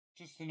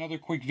Just another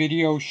quick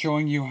video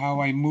showing you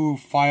how I move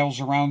files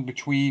around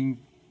between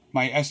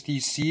my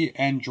SDC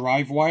and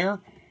Drivewire.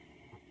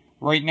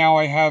 Right now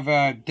I have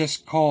a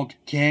disk called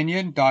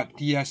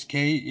canyon.dsk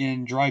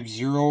in drive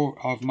 0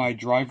 of my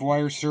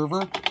Drivewire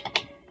server.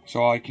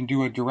 So I can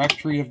do a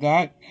directory of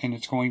that, and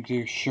it's going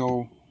to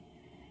show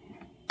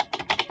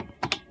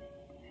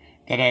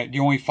that the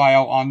only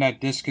file on that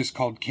disk is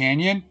called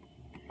Canyon.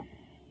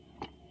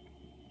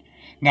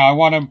 Now I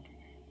want to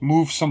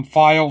move some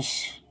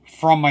files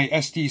from my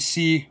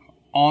SDC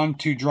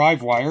onto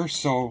Drivewire,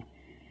 so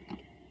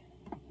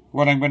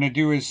what I'm going to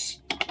do is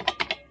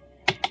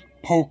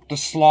poke the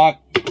slot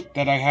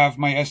that I have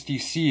my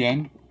SDC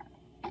in,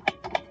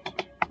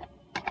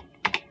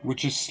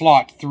 which is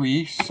slot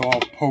 3, so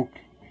I'll poke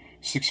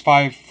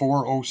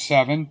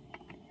 65407,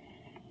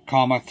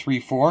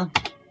 34.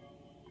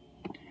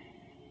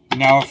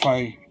 Now if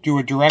I do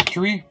a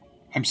directory,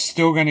 I'm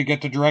still going to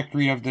get the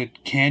directory of the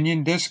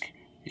Canyon disk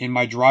in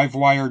my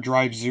Drivewire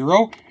drive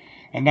 0,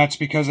 and that's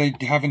because I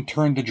haven't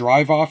turned the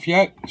drive off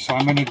yet. So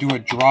I'm going to do a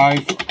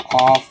drive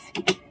off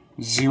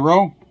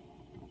 0.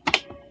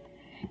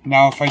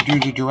 Now if I do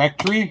the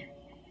directory,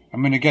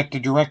 I'm going to get the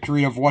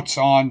directory of what's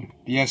on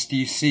the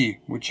SDC,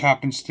 which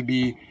happens to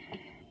be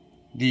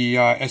the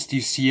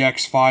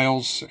SDCX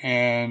files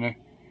and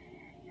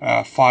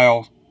a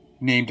file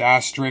named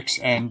asterisk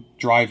and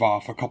drive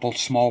off, a couple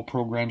small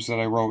programs that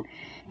I wrote.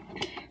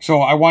 So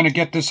I want to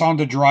get this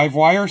onto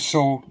Drivewire,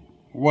 so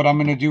what I'm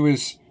going to do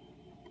is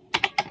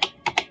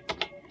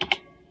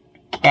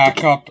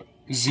back up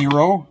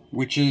 0,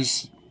 which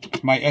is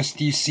my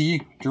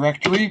SDC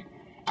directory,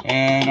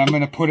 and I'm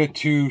going to put it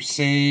to,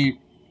 say,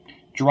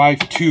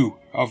 drive 2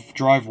 of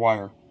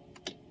Drivewire.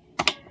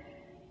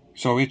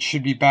 So it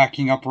should be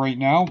backing up right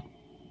now.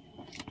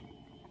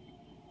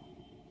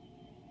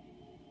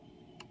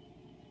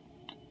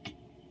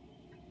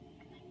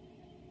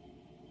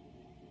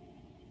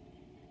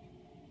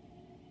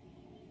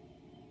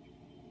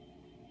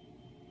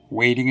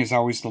 Waiting is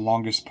always the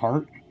longest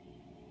part.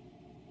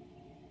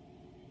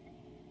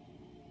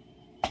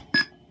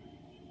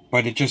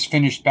 But it just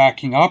finished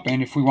backing up,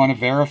 and if we want to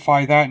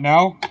verify that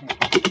now,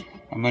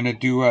 I'm going to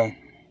do a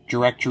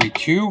directory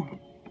 2.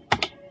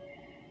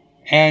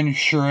 And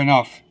sure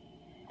enough,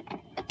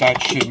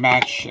 that should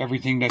match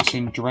everything that's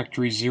in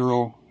directory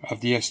 0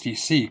 of the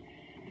SDC.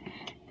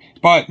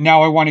 But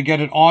now I want to get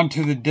it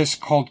onto the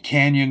disk called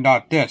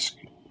canyon.disk.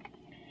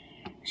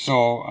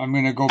 So I'm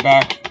going to go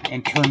back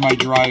and turn my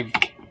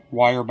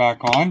Drivewire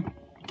back on.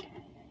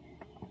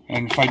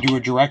 And if I do a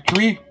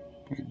directory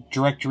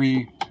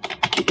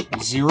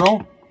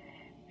 0,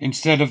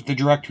 instead of the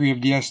directory of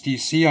the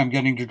SDC, I'm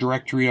getting the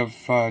directory of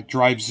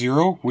drive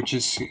 0, which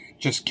is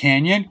just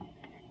Canyon.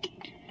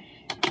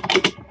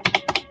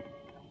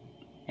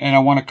 And I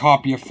want to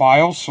copy a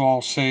file, so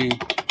I'll say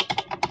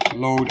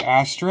load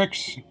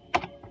asterisk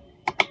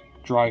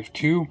drive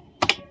 2,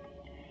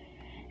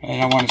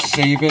 and I want to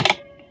save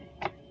it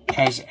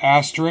as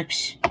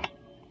asterisk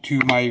to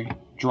my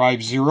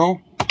drive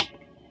 0.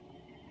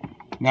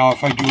 Now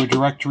if I do a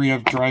directory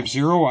of drive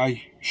 0,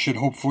 I should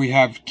hopefully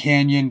have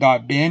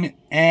canyon.bin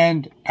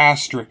and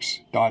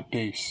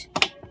asterisk.base.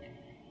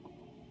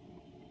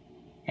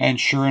 And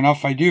sure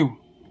enough, I do.